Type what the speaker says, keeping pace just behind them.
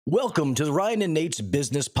Welcome to the Ryan and Nate's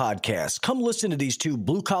Business Podcast. Come listen to these two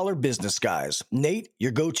blue-collar business guys. Nate,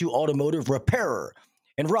 your go-to automotive repairer,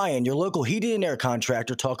 and Ryan, your local heating and air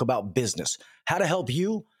contractor, talk about business, how to help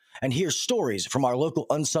you, and hear stories from our local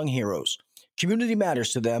unsung heroes. Community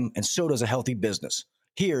matters to them, and so does a healthy business.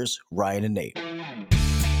 Here's Ryan and Nate.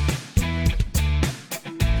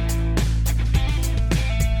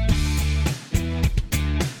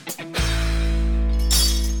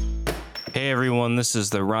 Hey everyone, this is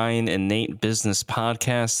the Ryan and Nate Business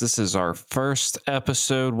Podcast. This is our first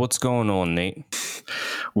episode. What's going on, Nate?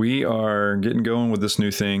 We are getting going with this new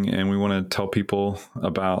thing, and we want to tell people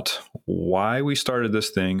about why we started this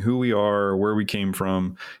thing, who we are, where we came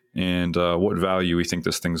from, and what value we think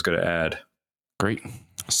this thing's going to add. Great.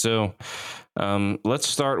 So let's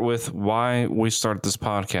start with why we started this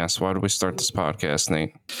podcast. Why did we start this podcast,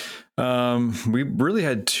 Nate? We really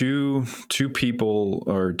had two people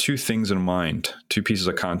or two things in mind, two pieces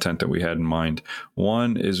of content that we had in mind.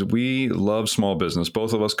 One is we love small business.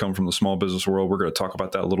 Both of us come from the small business world. We're going to talk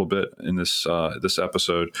about that a little bit in this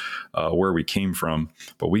episode, where we came from.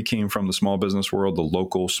 But we came from the small business world, the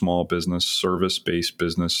local small business, service-based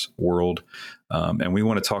business world. And we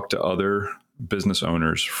want to talk to other business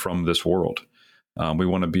owners from this world. We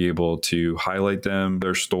want to be able to highlight them,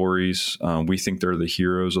 their stories. We think they're the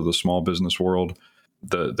heroes of the small business world.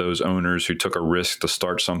 Those owners who took a risk to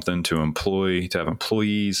start something, to have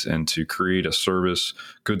employees, and to create a service,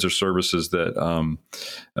 goods or services that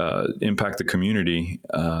impact the community.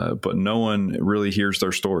 But no one really hears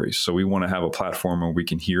their stories. So we want to have a platform where we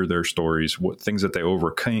can hear their stories, what things that they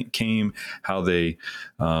overcame, how they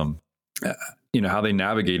how they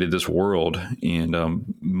navigated this world. And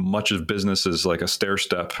much of business is like a stair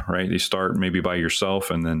step, right? You start maybe by yourself,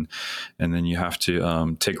 and then you have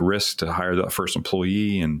to take risks to hire that first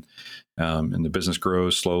employee, and the business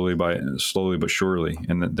grows slowly but surely,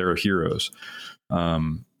 and they're heroes.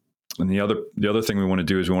 And the other thing we want to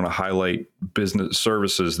do is we want to highlight business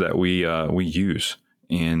services that we use,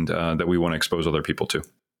 and that we want to expose other people to.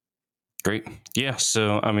 Great. Yeah.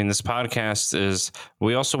 So, I mean, this podcast is,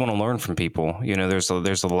 we also want to learn from people. You know, there's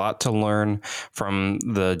a lot to learn from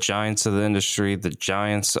the giants of the industry, the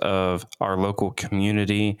giants of our local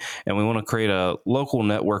community. And we want to create a local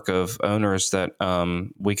network of owners that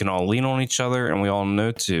we can all lean on each other and we all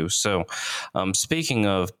know too. So speaking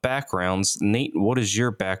of backgrounds, Nate, what is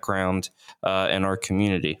your background in our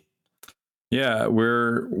community? Yeah,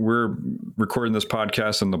 we're recording this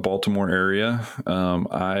podcast in the Baltimore area.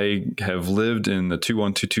 I have lived in the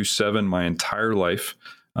 21227 my entire life.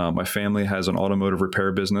 My family has an automotive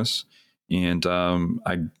repair business, and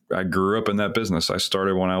I grew up in that business. I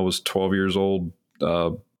started when I was 12 years old,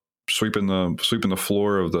 sweeping the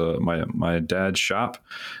floor of my dad's shop,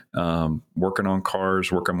 working on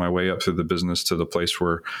cars, working my way up through the business to the place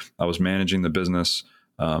where I was managing the business.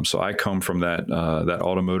 So I come from that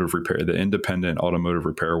automotive repair, the independent automotive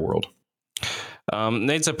repair world.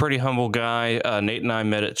 Nate's a pretty humble guy. Nate and I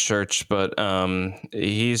met at church, but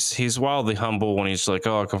he's wildly humble when he's like,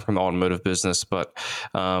 "Oh, I come from the automotive business." But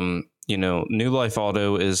New Life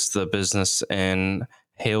Auto is the business in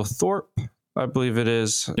Halethorpe, I believe it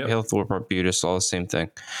is. Yep. Halethorpe, Arbutus, all the same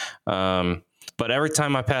thing. But every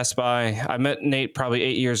time I pass by, I met Nate probably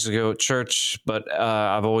 8 years ago at church, but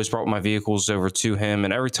I've always brought my vehicles over to him.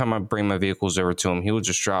 And every time I bring my vehicles over to him, he would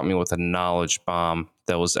just drop me with a knowledge bomb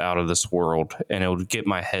that was out of this world. And it would get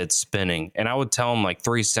my head spinning. And I would tell him like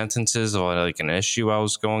 3 sentences of like an issue I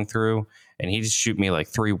was going through. And he'd just shoot me like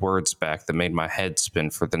 3 words back that made my head spin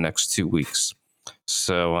for the next 2 weeks.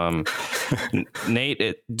 So Nate,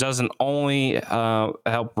 it doesn't only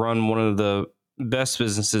help run one of the best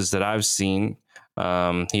businesses that I've seen.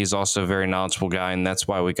 He's also a very knowledgeable guy, and that's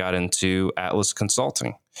why we got into Atlas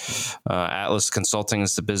Consulting. Atlas Consulting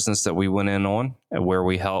is the business that we went in on, where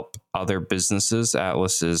we help other businesses.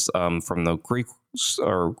 Atlas is from the Greek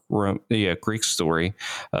story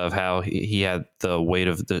of how he had the weight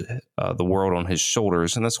of the world on his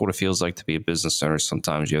shoulders, and that's what it feels like to be a business owner.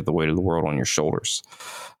 Sometimes you have the weight of the world on your shoulders.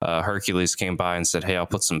 Hercules came by and said, "Hey, I'll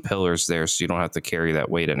put some pillars there so you don't have to carry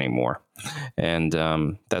that weight anymore." And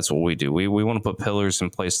that's what we do. We want to put pillars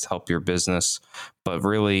in place to help your business, but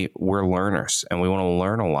really we're learners and we want to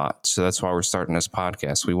learn a lot. So that's why we're starting this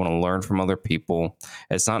podcast. We want to learn from other people.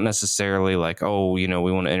 It's not necessarily like, we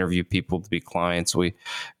want to interview people to be clients.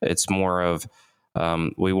 It's more of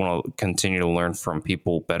we want to continue to learn from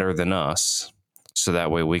people better than us, so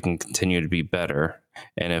that way we can continue to be better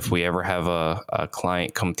And if we ever have a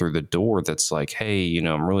client come through the door that's like, hey,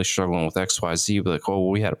 I'm really struggling with XYZ, be like, oh, well,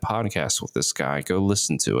 we had a podcast with this guy, go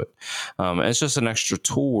listen to it. It's just an extra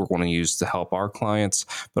tool we're going to use to help our clients,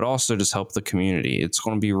 but also just help the community. It's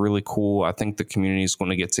going to be really cool. I think the community is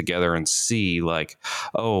going to get together and see like,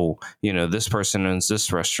 oh, this person owns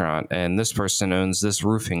this restaurant, and this person owns this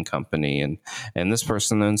roofing company, and this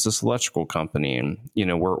person owns this electrical company. And,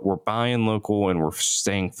 we're buying local, and we're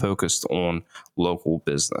staying focused on local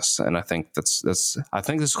business. And I think this is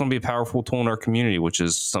going to be a powerful tool in our community, which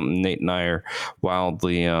is something Nate and I are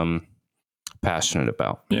wildly passionate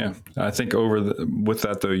about. Yeah. I think with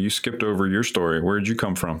that though, you skipped over your story. Where did you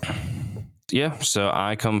come from? Yeah. So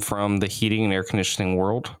I come from the heating and air conditioning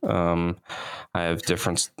world. I have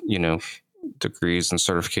different, degrees and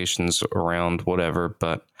certifications around whatever,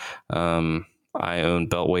 but I own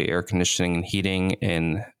Beltway Air Conditioning and Heating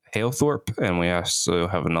in Halethorpe, and we also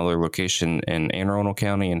have another location in Anne Arundel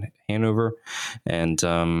County in Hanover. And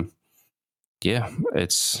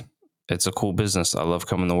it's a cool business. I love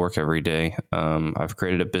coming to work every day. I've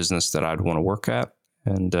created a business that I'd want to work at,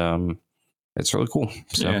 and it's really cool.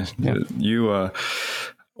 So, you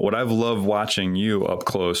what I've loved watching you up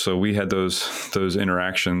close. So we had those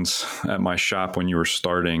interactions at my shop when you were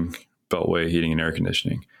starting Beltway Heating and Air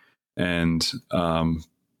Conditioning. And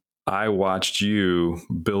I watched you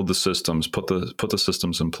build the systems, put the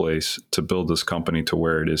systems in place to build this company to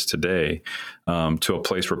where it is today, to a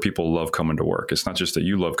place where people love coming to work. It's not just that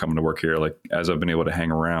you love coming to work here. Like, as I've been able to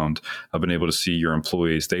hang around, I've been able to see your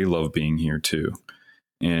employees. They love being here too.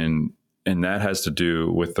 And that has to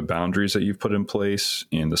do with the boundaries that you've put in place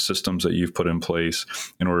and the systems that you've put in place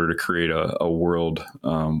in order to create a world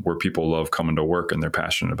where people love coming to work and they're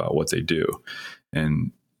passionate about what they do.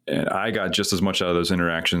 And I got just as much out of those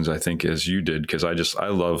interactions, I think, as you did, because I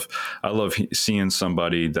love seeing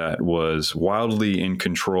somebody that was wildly in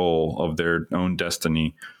control of their own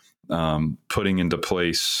destiny, putting into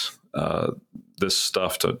place this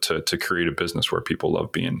stuff to create a business where people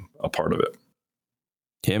love being a part of it.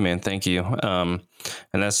 Yeah, man. Thank you. And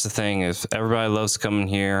that's the thing, is everybody loves coming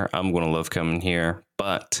here. I'm going to love coming here,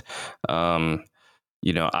 but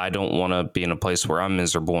I don't want to be in a place where I'm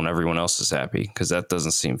miserable and everyone else is happy, because that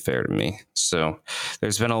doesn't seem fair to me. So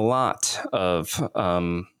there's been a lot of,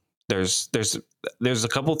 there's a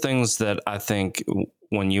couple things that I think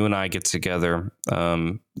when you and I get together,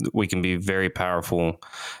 we can be very powerful.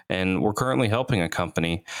 And we're currently helping a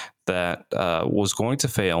company that was going to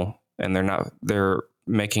fail, and they're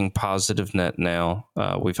making positive net now.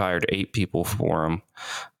 We've hired 8 people for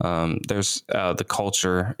them. There's the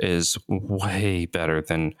culture is way better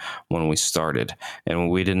than when we started, and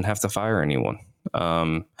we didn't have to fire anyone.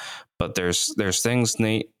 But there's things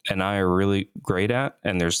Nate and I are really great at,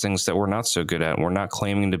 and there's things that we're not so good at. We're not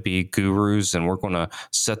claiming to be gurus and we're going to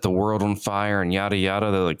set the world on fire and yada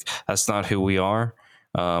yada. That's not who we are.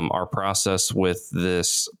 Our process with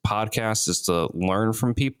this podcast is to learn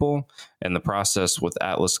from people, and the process with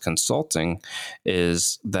Atlas Consulting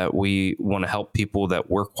is that we want to help people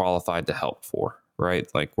that we're qualified to help for, right?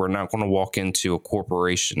 Like, we're not going to walk into a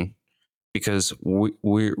corporation, because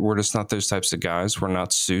we're just not those types of guys. We're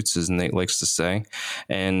not suits, as Nate likes to say.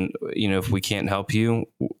 And, if we can't help you,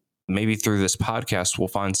 maybe through this podcast, we'll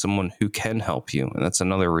find someone who can help you. And that's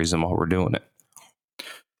another reason why we're doing it.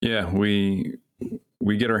 Yeah,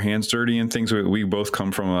 we get our hands dirty in things. We both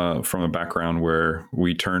come from a background where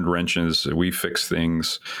we turned wrenches, we fixed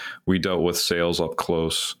things, we dealt with sales up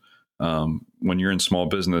close. When you're in small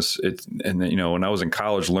business, when I was in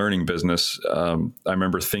college learning business, I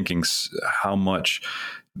remember thinking how much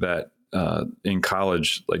that in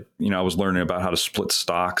college, I was learning about how to split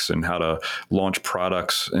stocks and how to launch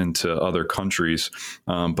products into other countries.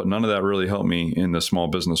 But none of that really helped me in the small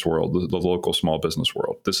business world, the local small business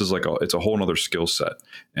world. This is it's a whole nother skill set.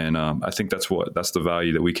 And I think that's the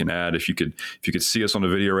value that we can add. If you could see us on the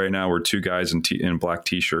video right now, we're 2 guys in black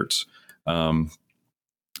t-shirts, doing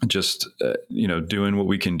what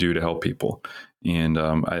we can do to help people. And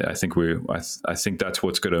I think that's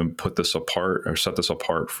what's going to put this apart, or set this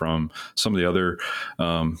apart from some of the other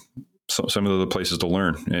some of the other places to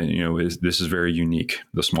learn. And, this is very unique,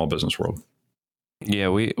 the small business world. Yeah,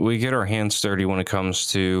 we get our hands dirty when it comes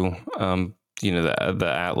to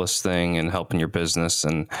the Atlas thing and helping your business.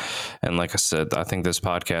 And like I said, I think this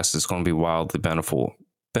podcast is going to be wildly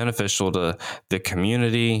beneficial to the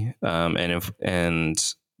community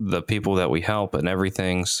and the people that we help and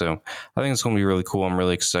everything. So I think it's going to be really cool. I'm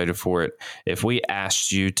really excited for it. If we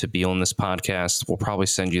asked you to be on this podcast, we'll probably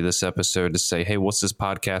send you this episode to say, hey, what's this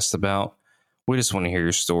podcast about? We just want to hear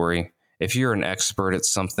your story. If you're an expert at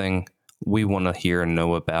something, we want to hear and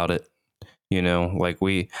know about it. Like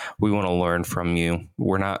we want to learn from you.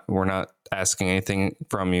 We're not asking anything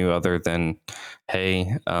from you other than,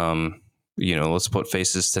 hey, let's put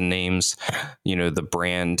faces to names, the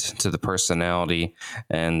brand to the personality.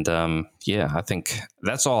 And I think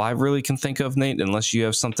that's all I really can think of, Nate. Unless you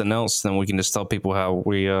have something else, then we can just tell people how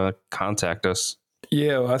we contact us.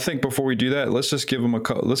 Yeah, I think before we do that, let's give them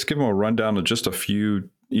a rundown of just a few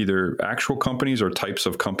either actual companies or types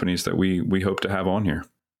of companies that we hope to have on here.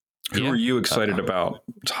 Who are you excited about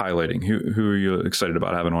highlighting? Who are you excited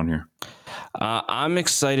about having on here? I'm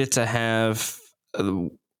excited to have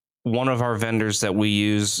one of our vendors that we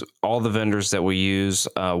use. All the vendors that we use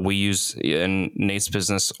in Nate's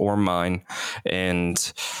business or mine.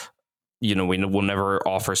 And we will never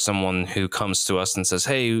offer someone who comes to us and says,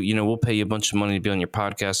 hey, we'll pay you a bunch of money to be on your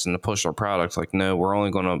podcast and to push our product. Like, no, we're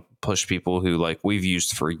only going to push people who like we've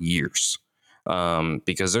used for years.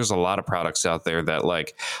 Because there's a lot of products out there that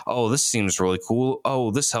like, oh, this seems really cool.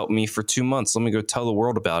 Oh, this helped me for 2 months. Let me go tell the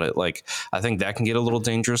world about it. Like, I think that can get a little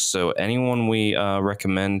dangerous. So anyone we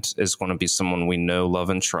recommend is going to be someone we know,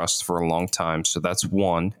 love, and trust for a long time. So that's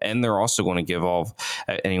one. And they're also going to give all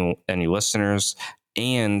any listeners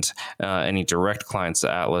and any direct clients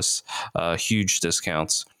to Atlas huge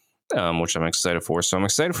discounts. Which I'm excited for. So I'm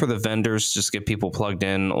excited for the vendors, just get people plugged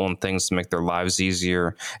in on things to make their lives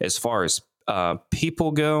easier. As far as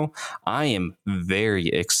people go, I am very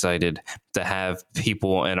excited to have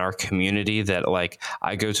people in our community that like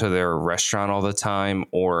I go to their restaurant all the time,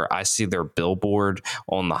 or I see their billboard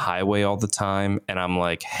on the highway all the time, and I'm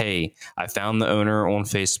like, hey, I found the owner on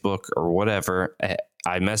Facebook or whatever.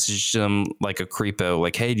 I messaged them like a creepo,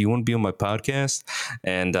 like, hey, do you want to be on my podcast?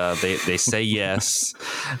 And they say yes.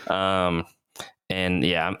 And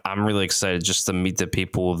yeah, I'm really excited just to meet the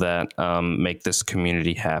people that make this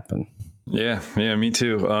community happen. Yeah, me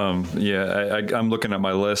too. I'm looking at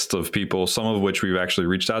my list of people, some of which we've actually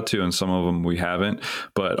reached out to and some of them we haven't.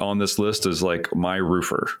 But on this list is like my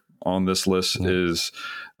roofer. On this list is,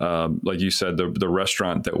 like you said, the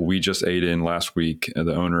restaurant that we just ate in last week,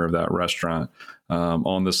 the owner of that restaurant.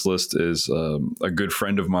 On this list is a good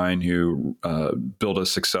friend of mine who built a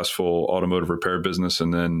successful automotive repair business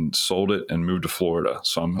and then sold it and moved to Florida.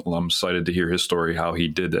 So I'm excited to hear his story, how he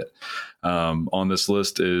did it. On this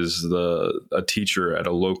list is a teacher at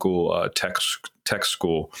a local tech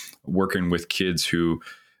school working with kids who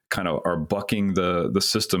kind of are bucking the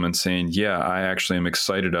system and saying, yeah, I actually am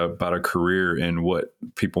excited about a career in what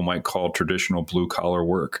people might call traditional blue collar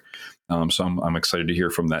work. So I'm excited to hear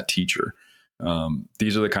from that teacher.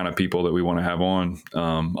 These are the kind of people that we want to have on,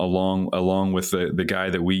 along with the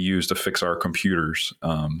guy that we use to fix our computers.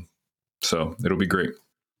 So it'll be great.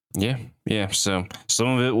 Yeah. So some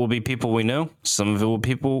of it will be people we know, some of it will be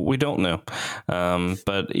people we don't know.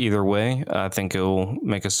 But either way, I think it will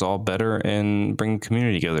make us all better and bring the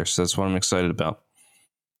community together. So that's what I'm excited about.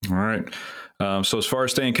 All right. So as far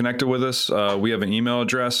as staying connected with us, we have an email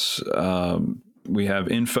address. We have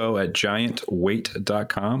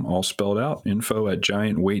info@giantweight.com, all spelled out,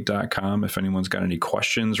 info@giantweight.com. If anyone's got any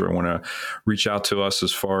questions or want to reach out to us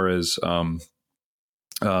as far as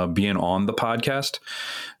being on the podcast.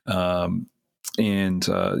 And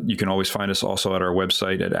you can always find us also at our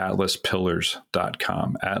website at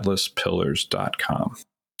atlaspillars.com, atlaspillars.com.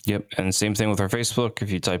 Yep. And same thing with our Facebook.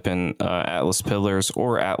 If you type in Atlas Pillars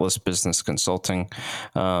or Atlas Business Consulting,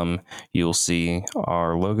 you'll see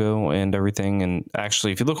our logo and everything. And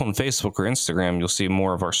actually, if you look on Facebook or Instagram, you'll see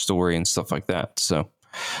more of our story and stuff like that. So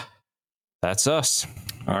that's us.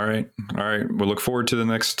 All right. We'll look forward to the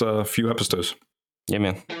next few episodes. Yeah,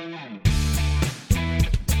 man.